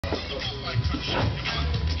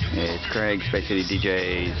It's Craig,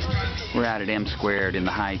 Spacecitydjs. We're out at M Squared in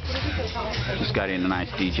the Heights. Just got in a nice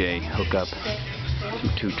DJ hookup.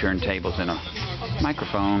 Some 2 turntables and a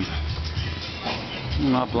microphone.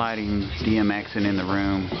 I'm uplighting, DMXing in the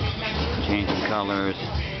room, changing colors,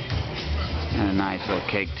 and a nice little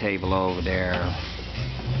cake table over there.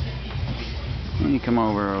 When you come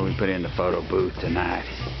over, we put in the photo booth tonight.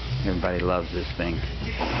 Everybody loves this thing.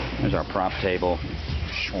 There's our prop table.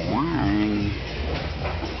 Swang.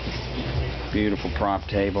 Beautiful prop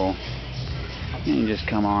table. And you just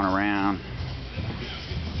come on around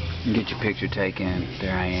and get your picture taken.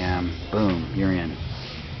 There I am. Boom, you're in.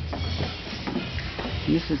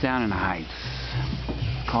 And this is down in the Heights.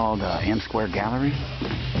 It's called M Square Gallery.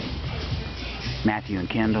 Matthew and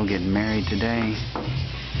Kendall getting married today. I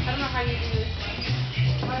don't know how you do this.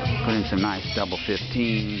 Put in some nice double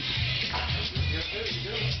 15s.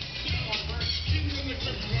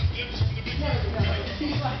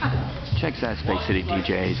 Check out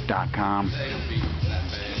Spacecitydjs.com.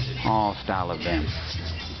 All style events.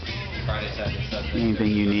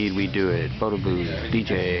 Anything you need, we do it. Photo booth,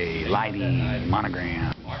 DJ, lighting,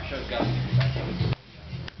 monogram.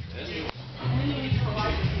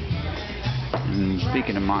 And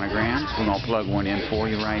speaking of monograms, we're going to plug one in for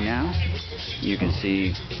you right now. You can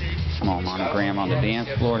see a small monogram on the dance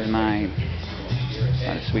floor tonight.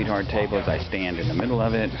 On a sweetheart table as I stand in the middle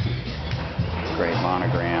of it. Great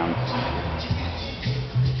monogram.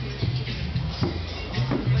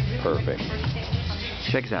 Perfect.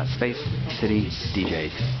 Check us out,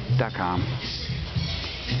 Spacecitydjs.com.